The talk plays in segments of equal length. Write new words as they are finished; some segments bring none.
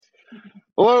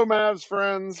Hello, Mavs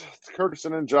friends. It's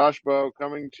Kirkson and Josh Bow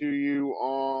coming to you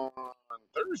on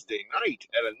Thursday night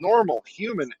at a normal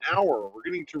human hour. We're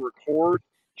getting to record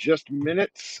just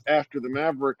minutes after the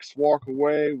Mavericks walk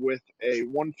away with a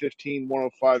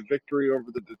 115-105 victory over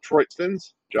the Detroit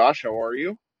Pistons. Josh, how are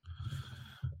you?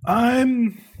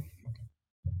 I'm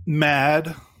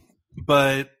mad,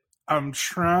 but I'm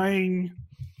trying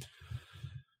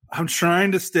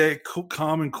to stay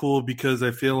calm and cool because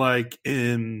I feel like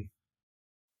in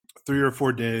 3 or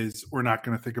 4 days we're not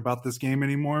going to think about this game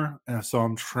anymore, and so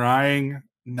I'm trying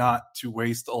not to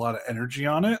waste a lot of energy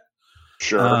on it.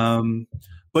 Sure.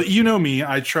 But you know me,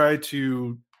 I try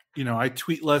to, I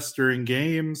tweet less during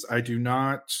games. I do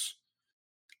not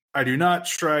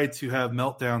try to have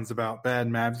meltdowns about bad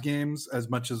Mavs games as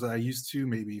much as I used to,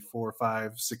 maybe 4,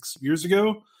 5, 6 years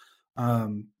ago.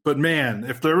 But man,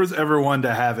 if there was ever one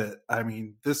to have it, I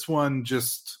mean, this one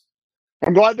just.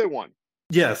 I'm glad they won.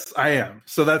 Yes, I am.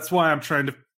 So that's why I'm trying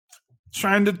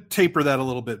to taper that a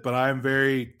little bit. But I'm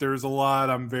very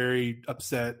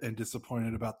upset and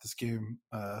disappointed about this game,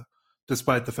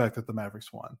 despite the fact that the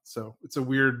Mavericks won. So it's a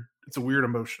weird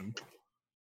emotion.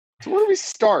 So where do we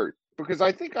start? Because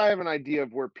I think I have an idea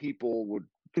of where people would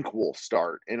think we'll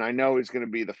start. And I know it's going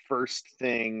to be the first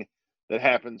thing that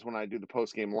happens when I do the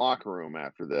post-game locker room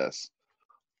after this.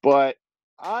 But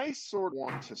I sort of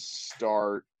want to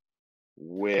start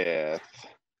with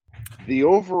the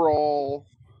overall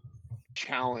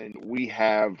challenge we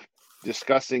have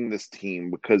discussing this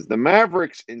team, because the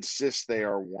Mavericks insist they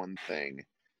are one thing.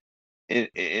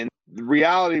 And the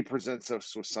reality presents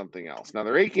us with something else. Now,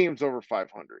 they're 8 games over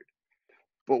 500.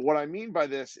 But what I mean by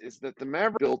this is that the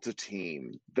Mavericks built a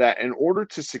team that, in order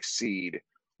to succeed,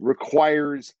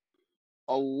 requires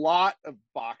a lot of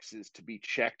boxes to be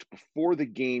checked before the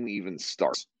game even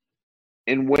starts.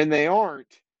 And when they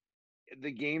aren't,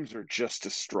 the games are just a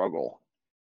struggle.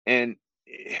 And,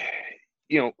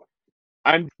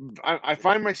 I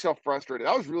find myself frustrated.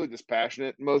 I was really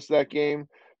dispassionate most of that game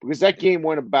because that game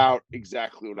went about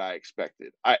exactly what I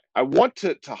expected. I want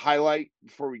to highlight,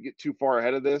 before we get too far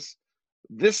ahead of this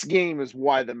game is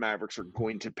why the Mavericks are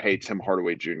going to pay Tim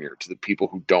Hardaway Jr. to the people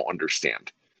who don't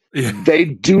understand. Yeah. They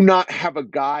do not have a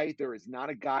guy. There is not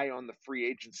a guy on the free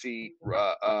agency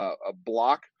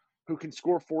block who can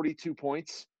score 42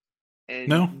 points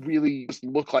and really just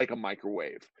look like a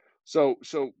microwave. So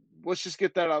let's just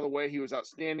get that out of the way. He was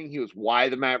outstanding. He was why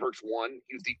the Mavericks won.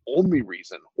 He was the only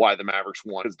reason why the Mavericks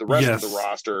won, because the rest of the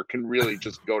roster can really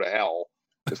just go to hell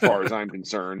as far as I'm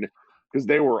concerned, because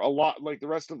they were a lot like the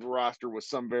rest of the roster was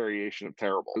some variation of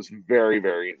terrible. It was very,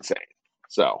 very insane.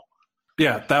 So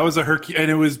yeah, that was a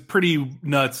and it was pretty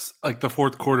nuts. Like the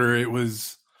fourth quarter,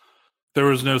 there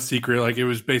was no secret. Like it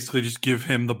was basically just give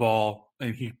him the ball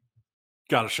and he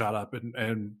got a shot up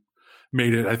and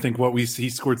made it. I think he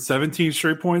scored 17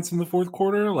 straight points in the fourth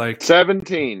quarter. Like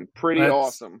 17, pretty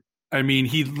awesome. I mean,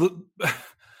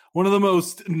 one of the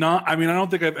most I don't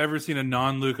think I've ever seen a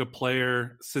non-Luka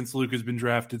player since Luka's been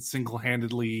drafted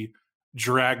single-handedly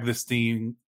drag this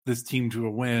team to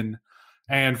a win.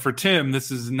 And for Tim,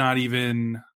 this is not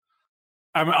even.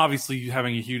 Obviously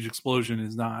having a huge explosion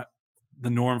is not the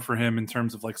norm for him in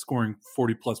terms of like scoring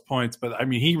 40 plus points, but I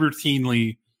mean, he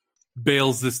routinely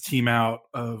bails this team out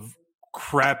of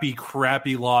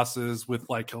crappy losses with,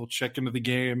 like, he'll check into the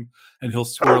game and he'll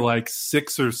score like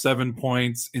 6 or 7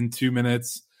 points in 2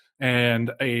 minutes,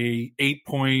 and a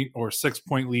 8-point or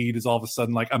 6-point lead is all of a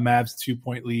sudden like a Mavs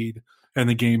 2-point lead, and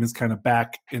the game is kind of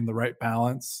back in the right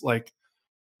balance. Like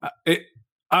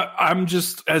I'm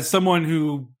just, as someone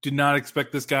who did not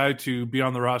expect this guy to be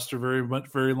on the roster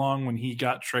very long when he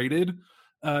got traded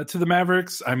to the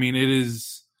Mavericks. I mean, it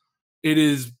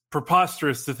is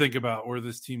preposterous to think about where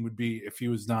this team would be if he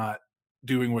was not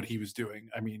doing what he was doing.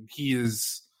 I mean, he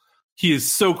is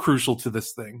so crucial to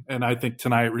this thing, and I think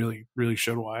tonight really, really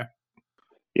showed why.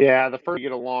 Yeah, the further you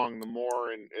get along, the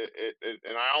more, and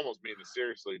I almost mean this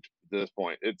seriously at this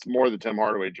point, it's more the Tim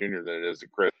Hardaway Jr. than it is the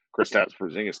Kristaps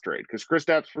Porzingis trade, because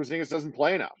Kristaps Porzingis doesn't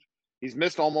play enough. He's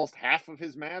missed almost half of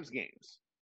his Mavs games.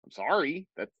 I'm sorry,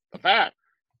 that's a fact,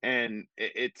 and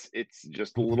it's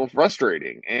just a little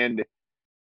frustrating. And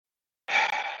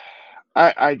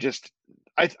I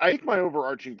think my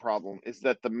overarching problem is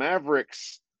that the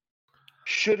Mavericks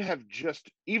should have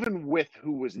just, even with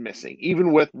who was missing,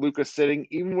 even with Luka sitting,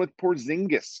 even with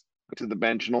Porzingis to the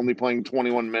bench and only playing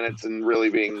 21 minutes and really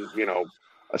being,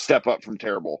 a step up from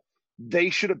terrible, they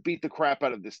should have beat the crap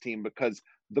out of this team, because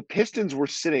the Pistons were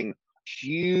sitting a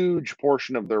huge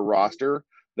portion of their roster.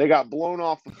 They got blown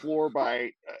off the floor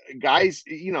by guys,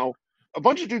 a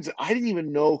bunch of dudes that I didn't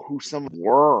even know who some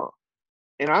were.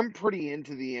 And I'm pretty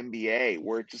into the NBA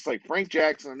where it's just like Frank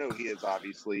Jackson. I know he is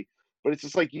obviously, but it's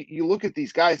just like you look at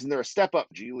these guys and they're a step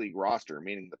up G League roster,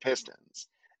 meaning the Pistons.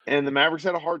 And the Mavericks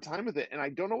had a hard time with it. And I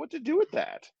don't know what to do with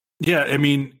that. Yeah, I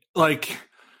mean, like,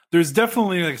 there's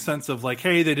definitely like a sense of like,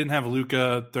 hey, they didn't have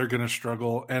Luka, they're gonna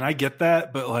struggle, and I get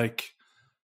that, but like,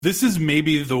 this is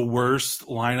maybe the worst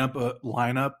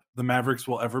lineup the Mavericks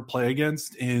will ever play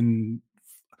against in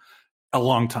a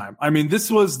long time. I mean,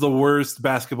 this was the worst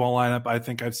basketball lineup I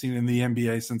think I've seen in the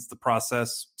NBA since the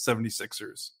process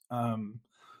 76ers.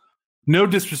 No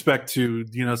disrespect to,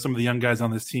 some of the young guys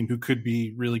on this team who could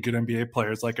be really good NBA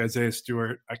players like Isaiah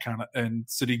Stewart, and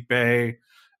Sadiq Bey,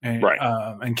 and Right.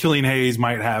 And Killian Hayes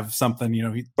might have something.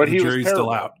 But the he was jury's terrible.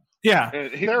 still out. Yeah,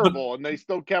 And he's terrible, and they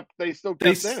still kept in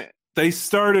it. They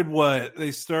started what?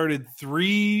 They started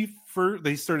three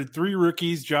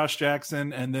rookies, Josh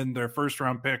Jackson, and then their first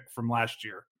round pick from last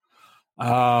year.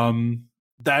 I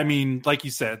mean, like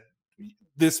you said,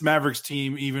 this Mavericks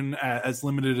team, even as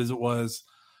limited as it was,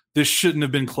 this shouldn't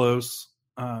have been close.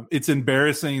 It's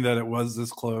embarrassing that it was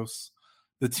this close.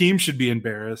 The team should be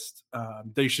embarrassed.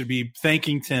 They should be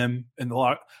thanking Tim, and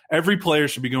every player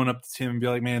should be going up to Tim and be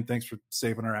like, "Man, thanks for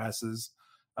saving our asses."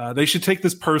 They should take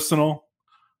this personal.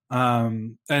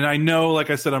 And I know, like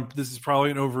I said, this is probably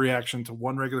an overreaction to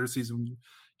one regular season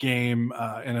game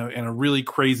in a really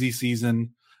crazy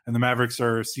season, and the Mavericks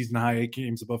are season high 8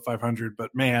 games above 500.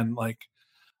 But man, like,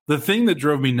 the thing that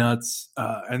drove me nuts,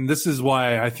 and this is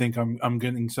why I think I'm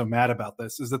getting so mad about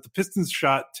this, is that the Pistons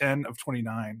shot 10 of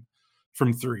 29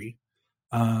 from three.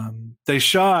 They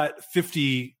shot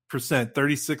 50%,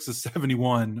 36 of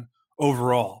 71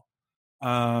 overall.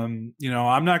 I'm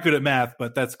not good at math,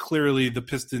 but that's clearly the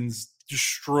Pistons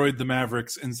destroyed the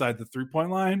Mavericks inside the 3-point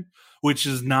line, which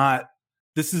is not.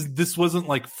 This wasn't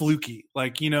like fluky.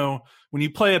 Like, when you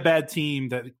play a bad team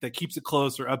that keeps it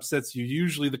close or upsets you,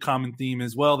 usually the common theme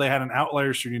is, well, they had an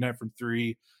outlier shooting night from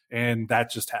three, and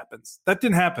that just happens. That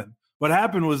didn't happen. What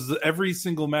happened was every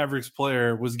single Mavericks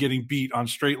player was getting beat on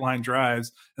straight line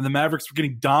drives, and the Mavericks were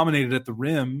getting dominated at the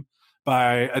rim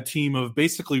by a team of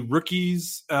basically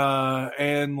rookies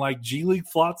and like G League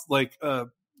flots, like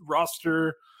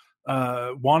roster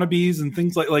wannabes and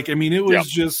things like. I mean, it was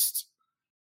just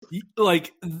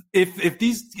like, if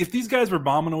these guys were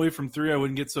bombing away from three, I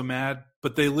wouldn't get so mad.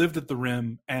 But they lived at the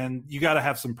rim, and you got to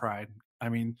have some pride. I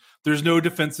mean, there's no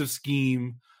defensive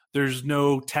scheme, there's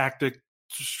no tactic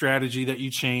strategy that you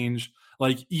change.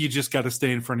 Like, you just got to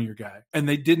stay in front of your guy, and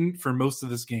they didn't for most of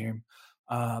this game.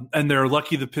 And they're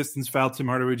lucky the Pistons fouled Tim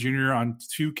Hardaway Jr. on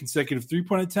 2 consecutive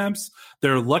 3-point attempts.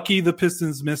 They're lucky the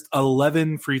Pistons missed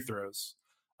 11 free throws.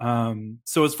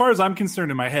 So as far as I'm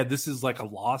concerned, in my head, this is like a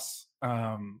loss,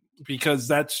 because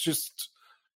that's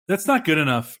not good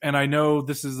enough. And I know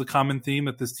this is the common theme,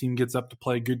 that this team gets up to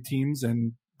play good teams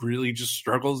and really just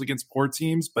struggles against poor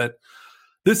teams. But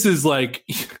this is like,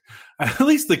 at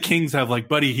least the Kings have like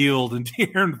Buddy Hield and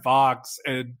De'Aaron Fox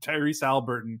and Tyrese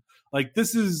Halliburton. Like,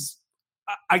 this is,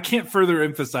 I can't further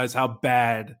emphasize how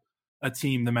bad a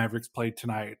team the Mavericks played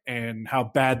tonight and how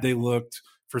bad they looked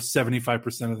for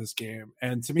 75% of this game.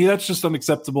 And to me, that's just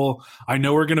unacceptable. I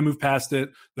know we're going to move past it.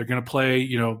 They're going to play,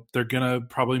 they're going to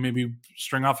probably maybe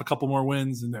string off a couple more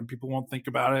wins, and then people won't think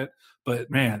about it. But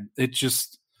man, it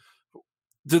just,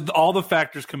 all the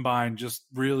factors combined just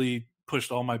really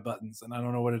pushed all my buttons. And I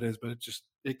don't know what it is, but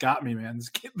it got me, man.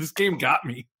 This game got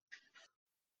me.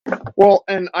 Well,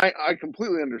 and I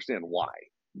completely understand why,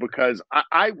 because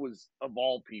I was, of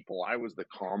all people, I was the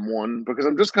calm one, because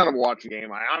I'm just kind of watching a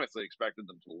game. I honestly expected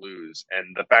them to lose,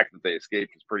 and the fact that they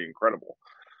escaped is pretty incredible.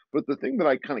 But the thing that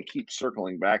I kind of keep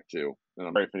circling back to, and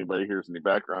I'm sorry if anybody hears any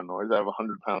background noise, I have a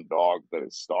 100-pound dog that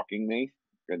is stalking me.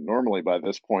 And normally by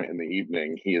this point in the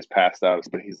evening, he is passed out,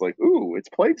 but he's like, "Ooh, it's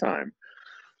playtime."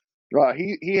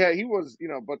 He was,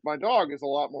 but my dog is a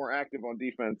lot more active on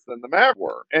defense than the Mavs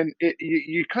were. And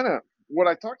you kind of, what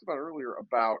I talked about earlier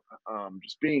about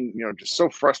just being, just so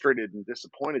frustrated and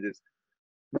disappointed is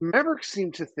the Mavericks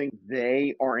seem to think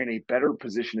they are in a better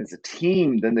position as a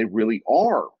team than they really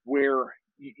are, where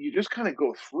you just kind of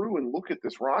go through and look at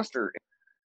this roster.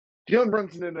 Jalen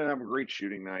Brunson didn't have a great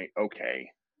shooting night. Okay.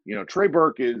 Trey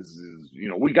Burke is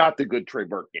we got the good Trey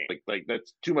Burke game. Like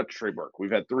that's too much Trey Burke.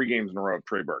 We've had 3 games in a row of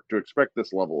Trey Burke. To expect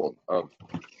this level of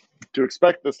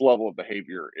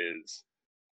behavior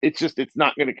it's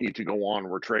not going to keep to go on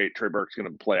where Trey Burke's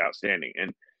going to play outstanding.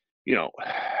 And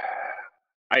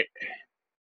I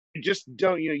just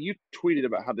don't. You tweeted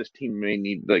about how this team may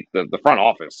need, like, the front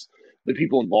office, the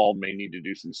people involved may need to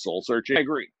do some soul searching. I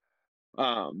agree.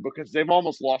 because they've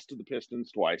almost lost to the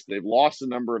Pistons twice. They've lost a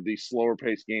number of these slower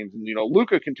paced games. And,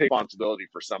 Luka can take responsibility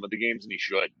for some of the games, and he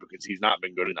should, because he's not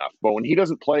been good enough. But when he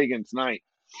doesn't play against Knight,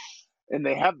 and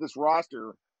they have this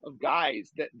roster of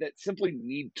guys that simply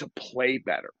need to play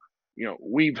better.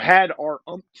 We've had our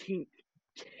umpteenth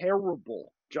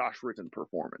terrible Josh Richardson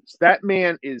performance. That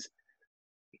man is,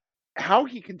 how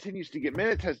he continues to get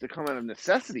minutes has to come out of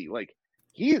necessity. Like,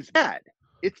 he is bad.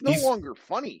 It's no longer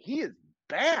funny. He is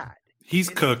bad. He's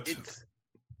cooked.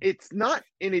 It's not,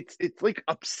 and it's like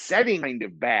upsetting kind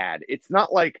of bad. It's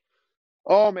not like,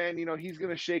 oh man, he's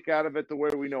going to shake out of it the way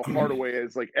we know Hardaway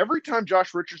is. Like, every time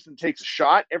Josh Richardson takes a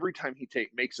shot, every time he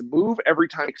makes a move, every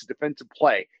time he makes a defensive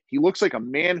play, he looks like a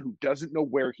man who doesn't know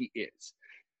where he is.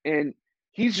 And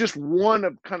he's just one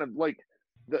of kind of like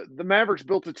the Mavericks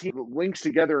built a team that links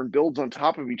together and builds on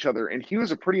top of each other. And he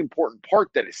was a pretty important part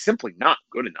that is simply not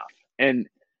good enough. And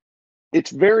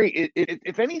it's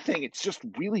if anything, it's just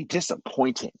really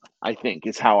disappointing, I think,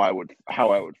 is how I would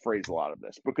phrase a lot of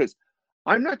this, because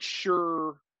I'm not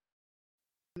sure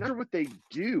what they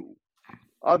do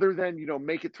other than,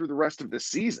 make it through the rest of the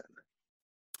season.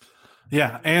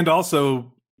 Yeah. And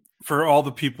also for all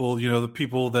the people, the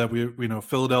people that we know,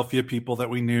 Philadelphia people that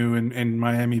we knew and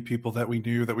Miami people that we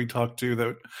knew, that we talked to,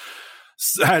 that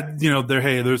had,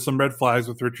 there's some red flags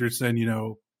with Richardson,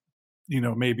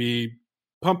 maybe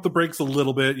pump the brakes a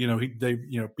little bit,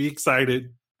 be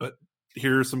excited, but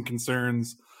here are some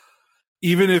concerns.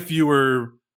 Even if you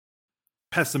were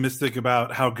pessimistic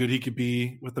about how good he could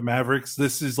be with the Mavericks,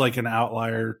 this is like an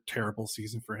outlier terrible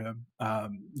season for him.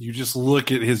 You just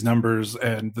look at his numbers,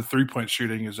 and the 3-point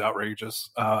shooting is outrageous.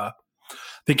 I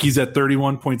think he's at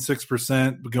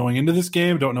 31.6% going into this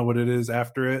game. Don't know what it is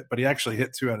after it, but he actually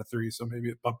hit 2 out of 3, so maybe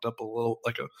it bumped up a little,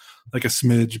 like a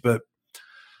smidge. But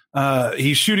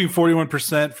he's shooting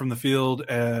 41% from the field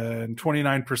and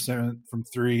 29% from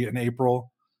 3 in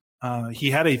April.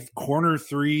 He had a corner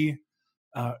 3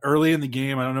 early in the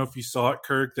game. I don't know if you saw it,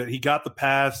 Kirk, that he got the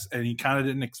pass and he kind of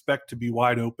didn't expect to be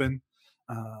wide open.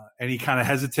 And he kind of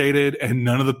hesitated, and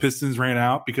none of the Pistons ran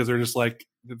out because they were just like,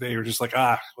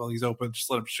 well, he's open, just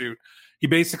let him shoot. He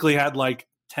basically had like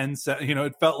 10 seconds,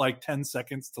 it felt like 10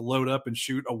 seconds to load up and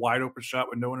shoot a wide open shot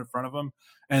with no one in front of him.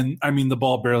 And I mean, the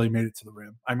ball barely made it to the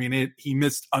rim. I mean, he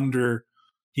missed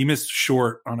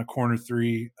short on a corner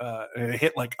 3, and it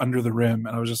hit like under the rim.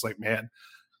 And I was just like, man,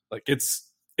 like it's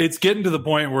getting to the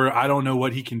point where I don't know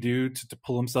what he can do to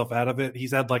pull himself out of it.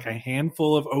 He's had like a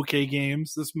handful of okay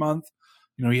games this month.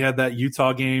 He had that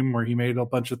Utah game where he made a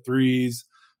bunch of threes.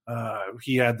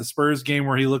 He had the Spurs game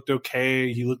where he looked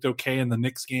okay. He looked okay in the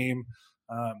Knicks game.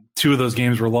 2 of those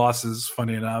games were losses,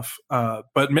 funny enough.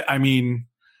 But I mean,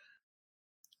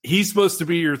 he's supposed to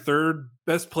be your 3rd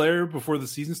best player before the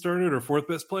season started, or 4th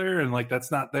best player, and like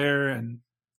that's not there. And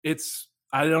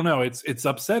I don't know. It's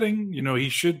upsetting. He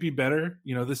should be better.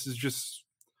 This is just,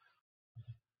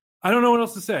 I don't know what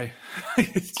else to say.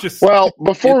 It's just, well,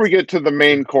 before we get to the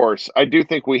main course, I do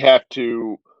think we have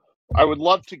to, I would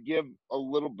love to give a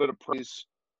little bit of praise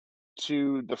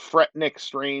to the Fretnik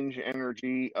strange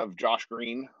energy of Josh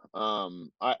Green.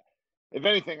 If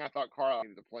anything, I thought Carlisle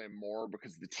needed to play him more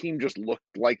because the team just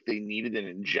looked like they needed an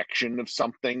injection of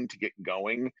something to get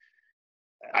going.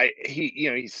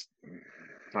 He's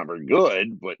not very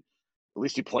good, but at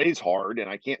least he plays hard, and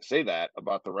I can't say that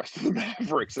about the rest of the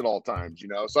Mavericks at all times,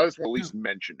 So I just want to at least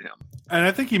mention him. And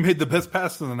I think he made the best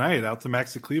pass of the night out to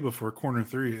Maxi Kleber for corner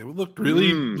 3. It looked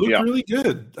really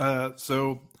good.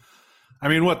 So, I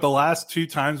mean, the last 2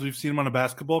 times we've seen him on a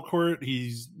basketball court,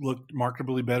 he's looked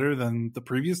markedly better than the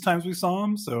previous times we saw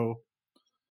him. So,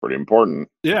 pretty important.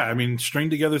 Yeah, I mean, string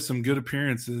together some good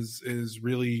appearances is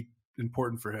really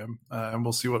important for him, and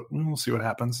we'll see what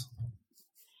happens.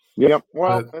 Yep.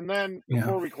 Well, and then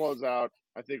before we close out,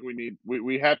 I think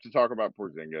we have to talk about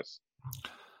Porzingis.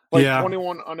 Played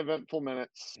 21 uneventful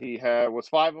minutes. He was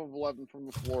 5 of 11 from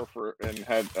the floor and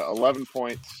had 11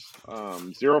 points,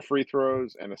 0 free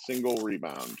throws, and a single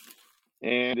rebound.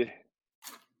 And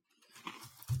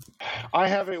I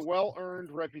have a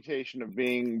well-earned reputation of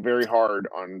being very hard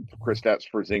on Kristaps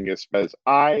Porzingis because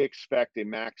I expect a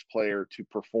max player to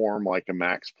perform like a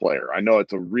max player. I know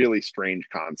it's a really strange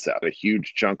concept. A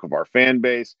huge chunk of our fan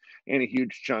base and a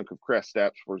huge chunk of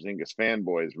Kristaps Porzingis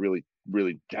fanboys really,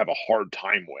 really have a hard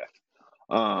time with.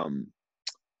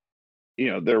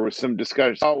 There was some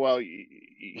discussion. Oh, well,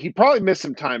 he probably missed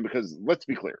some time because, let's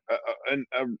be clear,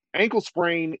 an ankle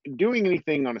sprain, doing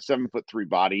anything on a 7'3"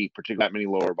 body, particularly that many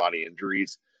lower body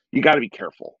injuries, you got to be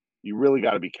careful. You really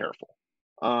got to be careful.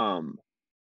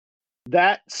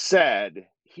 That said,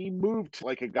 he moved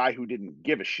like a guy who didn't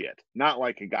give a shit, not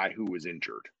like a guy who was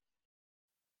injured.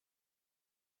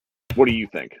 What do you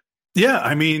think? Yeah,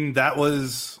 I mean,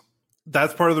 that's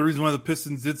part of the reason why the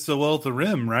Pistons did so well at the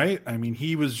rim, right? I mean,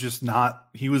 he was not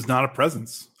a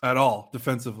presence at all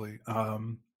defensively.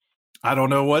 I don't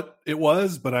know what it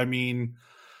was, but I mean,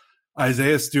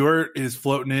 Isaiah Stewart is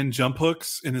floating in jump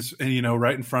hooks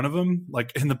right in front of him,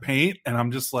 like in the paint, and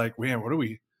I'm just like, man, what are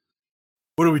we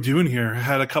doing here? I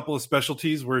had a couple of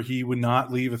specialties where he would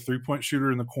not leave a 3-point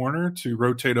shooter in the corner to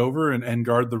rotate over and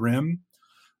guard the rim.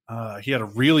 He had a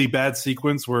really bad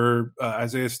sequence where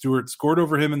Isaiah Stewart scored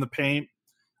over him in the paint.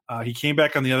 He came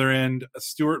back on the other end.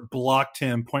 Stewart blocked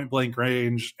him point blank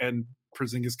range, and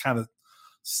Porzingis kind of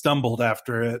stumbled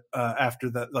after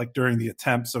that, like during the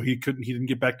attempt. So he didn't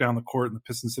get back down the court, and the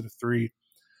Pistons hit a 3.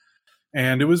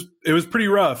 And it was pretty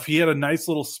rough. He had a nice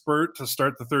little spurt to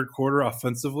start the third quarter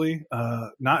offensively.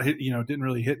 Didn't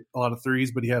really hit a lot of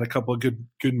threes, but he had a couple of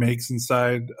good makes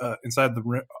inside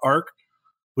the arc,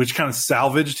 which kind of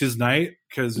salvaged his night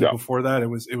because before that it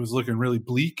was looking really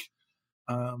bleak.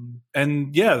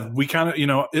 And yeah, we kind of,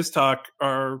 Istok,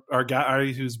 our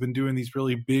guy who's been doing these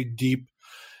really big, deep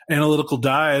analytical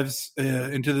dives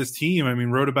into this team. I mean,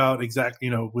 wrote about exactly,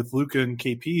 with Luka and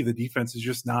KP, the defense is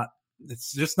just not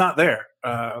there.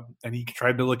 And he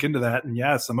tried to look into that, and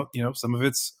yeah, some of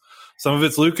it's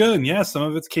Luka, and yeah, some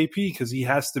of it's KP, because he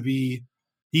has to be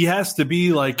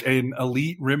like an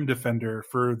elite rim defender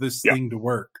for this thing to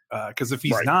work. Because if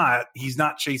he's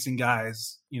not chasing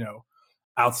guys,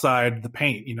 outside the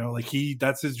paint,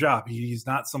 that's his job. He's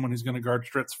not someone who's going to guard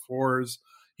stretch fours.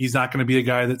 He's not going to be a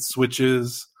guy that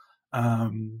switches.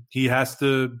 He has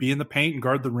to be in the paint and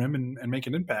guard the rim and make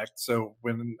an impact. So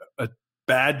when a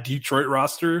bad Detroit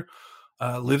roster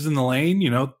lives in the lane,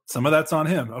 some of that's on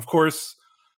him. Of course,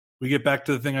 we get back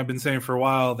to the thing I've been saying for a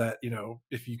while, that,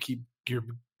 if you keep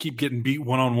getting beat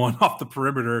one-on-one off the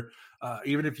perimeter,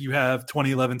 even if you have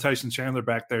 2011 Tyson Chandler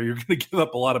back there, you're going to give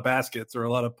up a lot of baskets or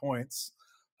a lot of points.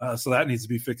 So that needs to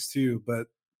be fixed too. But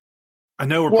I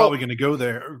know we're probably going to go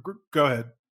there. Go ahead.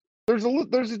 There's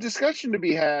a discussion to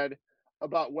be had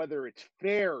about whether it's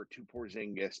fair to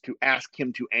Porzingis to ask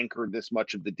him to anchor this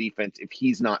much of the defense if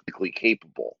he's not physically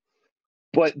capable.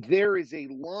 But there is a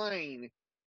line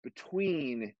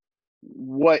between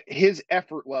what his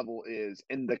effort level is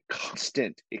and the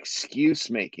constant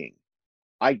excuse making.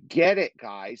 I get it,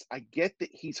 guys. I get that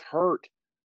he's hurt.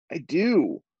 I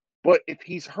do. But if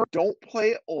he's hurt, don't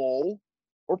play all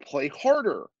or play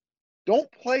harder.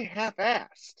 Don't play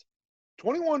half-assed.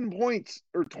 21 points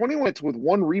or 20 minutes with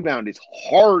 1 rebound is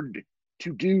hard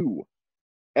to do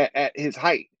at his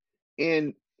height.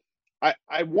 And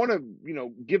I want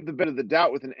to, give the benefit of the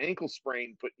doubt with an ankle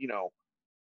sprain, but,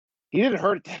 he didn't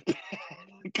hurt it that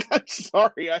bad. I'm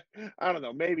sorry. I don't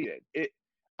know. Maybe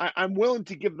I'm willing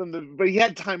to give them but he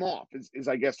had time off is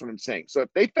I guess what I'm saying. So if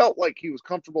they felt like he was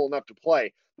comfortable enough to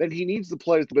play, then he needs to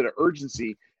play with a bit of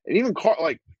urgency. And even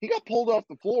he got pulled off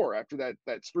the floor after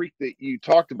that streak that you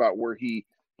talked about where he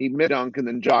mid-dunk and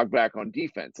then jogged back on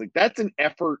defense. Like, that's an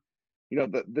effort,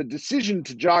 the decision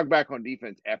to jog back on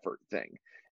defense effort thing.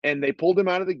 And they pulled him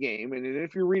out of the game. And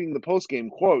if you're reading the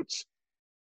post-game quotes,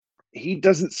 he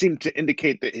doesn't seem to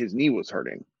indicate that his knee was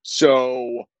hurting.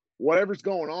 So whatever's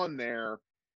going on there,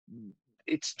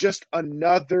 it's just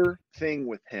another thing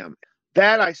with him.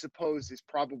 That, I suppose, is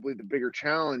probably the bigger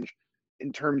challenge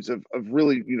in terms of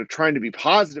really, trying to be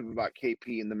positive about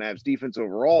KP and the Mavs defense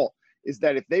overall, is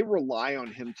that if they rely on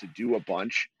him to do a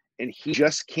bunch and he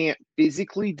just can't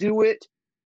physically do it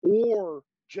or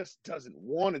just doesn't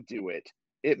want to do it,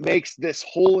 it makes this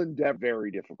whole endeavor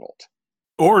very difficult.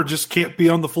 Or just can't be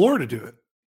on the floor to do it.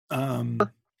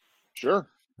 Sure.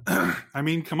 I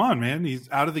mean, come on, man. He's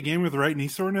out of the game with right knee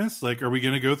soreness. Like, are we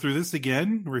going to go through this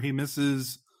again where he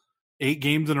misses 8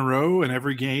 games in a row, and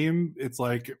every game it's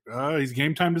like he's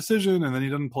game time decision, and then he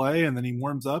doesn't play, and then he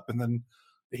warms up, and then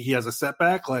he has a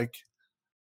setback? Like,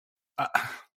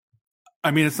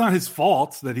 I mean, it's not his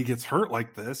fault that he gets hurt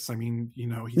like this. I mean, he's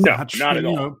not at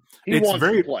all. He wants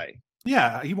to play.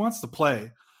 Yeah, he wants to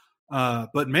play.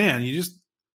 But man,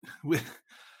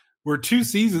 we're 2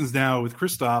 seasons now with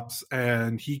Kristaps,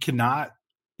 and he cannot.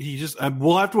 He just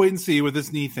we'll have to wait and see with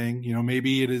this knee thing.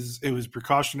 Maybe it was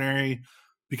precautionary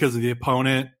because of the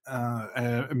opponent.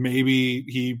 Maybe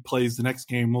he plays the next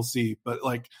game. We'll see. But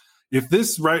like, if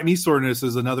this right knee soreness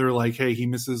is another, like, hey, he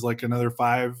misses like another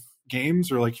 5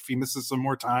 games, or like if he misses some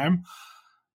more time,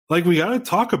 like, we got to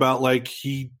talk about, like,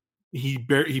 he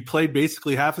played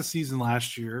basically half a season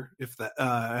last year, if that,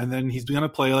 and then he's going to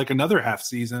play like another half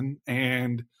season,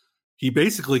 and he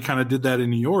basically kind of did that in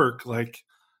New York. Like,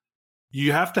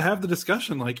 you have to have the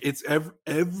discussion. Like, it's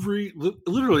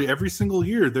literally every single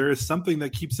year there is something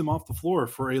that keeps him off the floor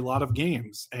for a lot of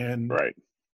games, and right.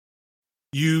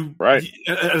 Right.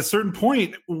 At a certain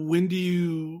point, when do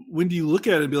you look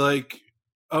at it and be like,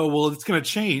 oh well, it's going to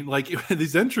change? Like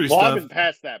these entry Well, stuff. I've been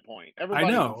past that point. I Everybody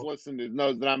that's know, listened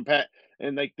knows that I'm past,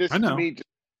 and like this I to know. me,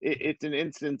 it's an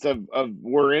instance of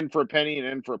we're in for a penny and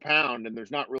in for a pound, and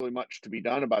there's not really much to be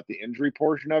done about the injury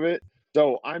portion of it.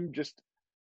 So I'm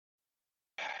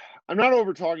not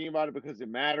over talking about it because it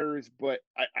matters, but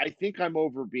I think I'm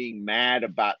over being mad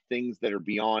about things that are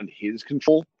beyond his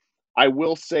control. I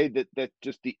will say that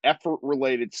just the effort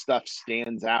related stuff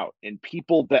stands out, and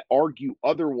people that argue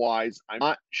otherwise, I'm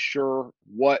not sure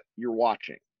what you're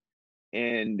watching.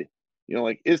 And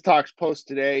like Iztalk's post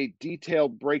today,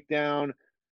 detailed breakdown,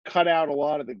 cut out a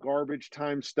lot of the garbage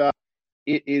time stuff.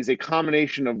 It is a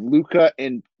combination of Luka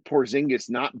and Porzingis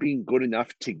not being good enough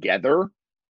together.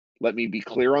 Let me be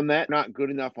clear on that. Not good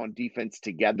enough on defense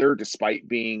together, despite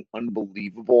being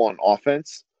unbelievable on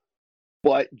offense.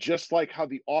 But just like how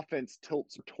the offense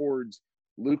tilts towards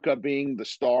Luka being the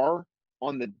star,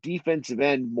 on the defensive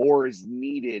end, more is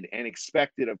needed and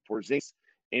expected of Porzingis.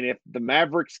 And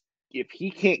if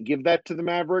he can't give that to the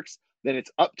Mavericks, then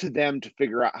it's up to them to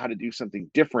figure out how to do something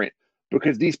different.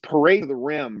 Because these parades of the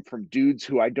rim from dudes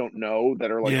who I don't know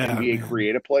that are like NBA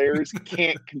creative players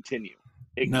can't continue.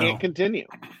 It can't continue.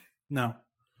 No,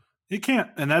 it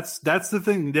can't. And that's the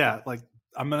thing. Yeah, like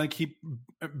I'm gonna keep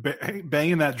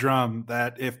banging that drum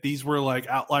that if these were like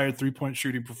outlier 3-point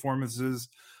shooting performances,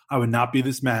 I would not be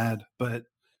this mad. But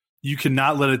you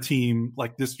cannot let a team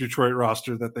like this Detroit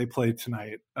roster that they played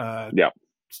tonight,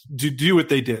 do what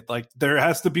they did. Like there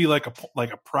has to be like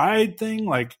a pride thing.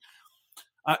 Like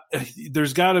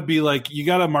there's got to be like you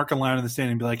got to mark a line in the sand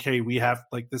and be like, hey, we have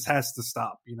like this has to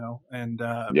stop, And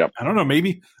I don't know,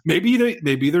 maybe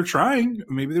they're trying,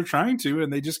 to,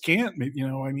 and they just can't. Maybe,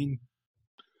 I mean,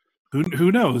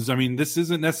 who knows? I mean, this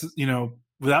isn't necessarily,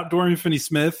 without Dorian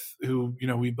Finney-Smith, who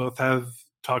we both have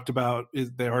talked about.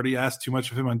 They already asked too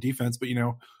much of him on defense, but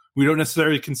we don't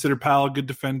necessarily consider Powell a good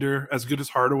defender, as good as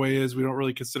Hardaway is. We don't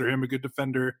really consider him a good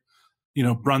defender.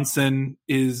 Brunson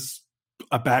is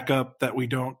a backup that we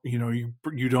don't, you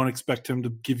don't expect him to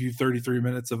give you 33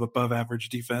 minutes of above average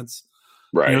defense.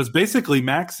 Right. It's basically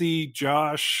Maxey,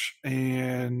 Josh,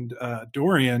 and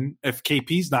Dorian if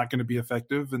KP's not going to be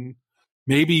effective, and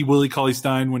maybe Willie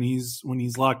Cauley-Stein when he's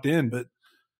locked in. But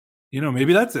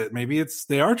maybe that's it. Maybe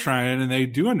they are trying and they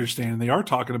do understand and they are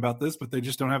talking about this, but they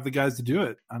just don't have the guys to do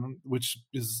it. Which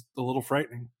is a little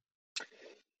frightening.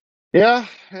 Yeah,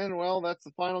 and well, that's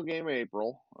the final game of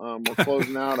April. We're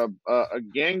closing out a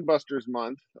gangbusters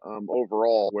month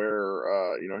overall,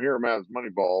 where here at Mavs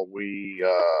Moneyball, we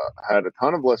had a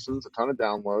ton of listens, a ton of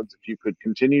downloads. If you could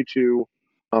continue to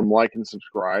like and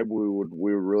subscribe, we would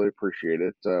really appreciate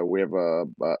it. We have a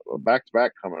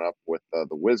back-to-back coming up with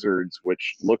the Wizards,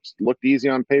 which looked easy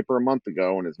on paper a month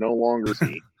ago and is no longer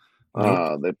easy.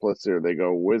 Nope. They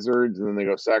go Wizards and then they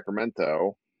go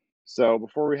Sacramento. So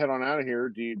before we head on out of here,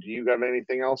 do you got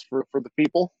anything else for the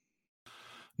people?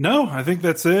 No, I think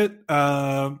that's it.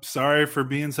 Sorry for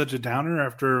being such a downer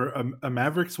after a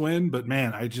Mavericks win, but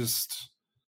man, I just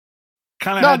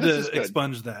kind of had to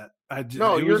expunge that.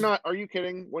 You're not. Are you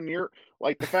kidding? When you're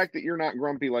like the fact that you're not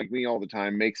grumpy like me all the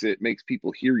time makes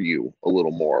people hear you a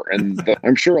little more, and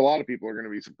I'm sure a lot of people are going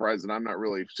to be surprised that I'm not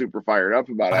really super fired up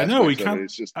about it. I know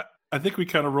it's just. I think we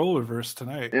kind of role reversed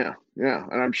tonight. Yeah,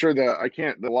 and I'm sure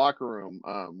the locker room,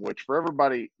 which for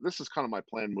everybody, this is kind of my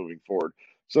plan moving forward.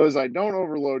 So as I don't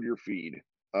overload your feed,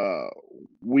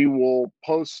 we will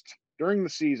post during the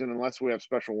season unless we have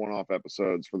special one-off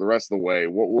episodes for the rest of the way.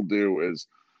 What we'll do is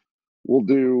we'll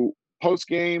do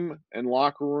post-game and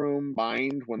locker room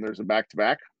bind when there's a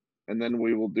back-to-back, and then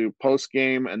we will do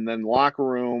post-game and then locker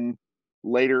room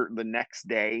later the next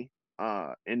day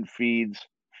in feeds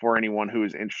for anyone who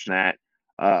is interested in that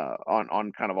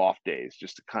on kind of off days,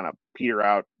 just to kind of peter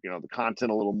out, the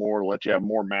content a little more, to let you have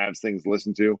more Mavs things to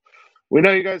listen to. We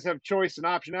know you guys have choice and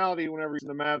optionality whenever you're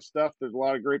in the Mavs stuff. There's a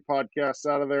lot of great podcasts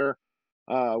out of there.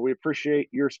 We appreciate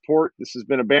your support. This has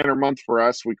been a banner month for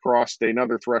us. We crossed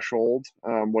another threshold,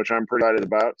 which I'm pretty excited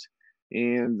about.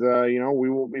 And, we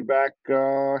will be back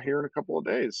here in a couple of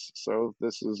days. So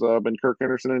this has been Kirk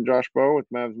Henderson and Josh Bowe with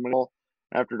Mavs Moneyball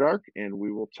After Dark, and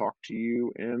we will talk to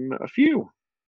you in a few.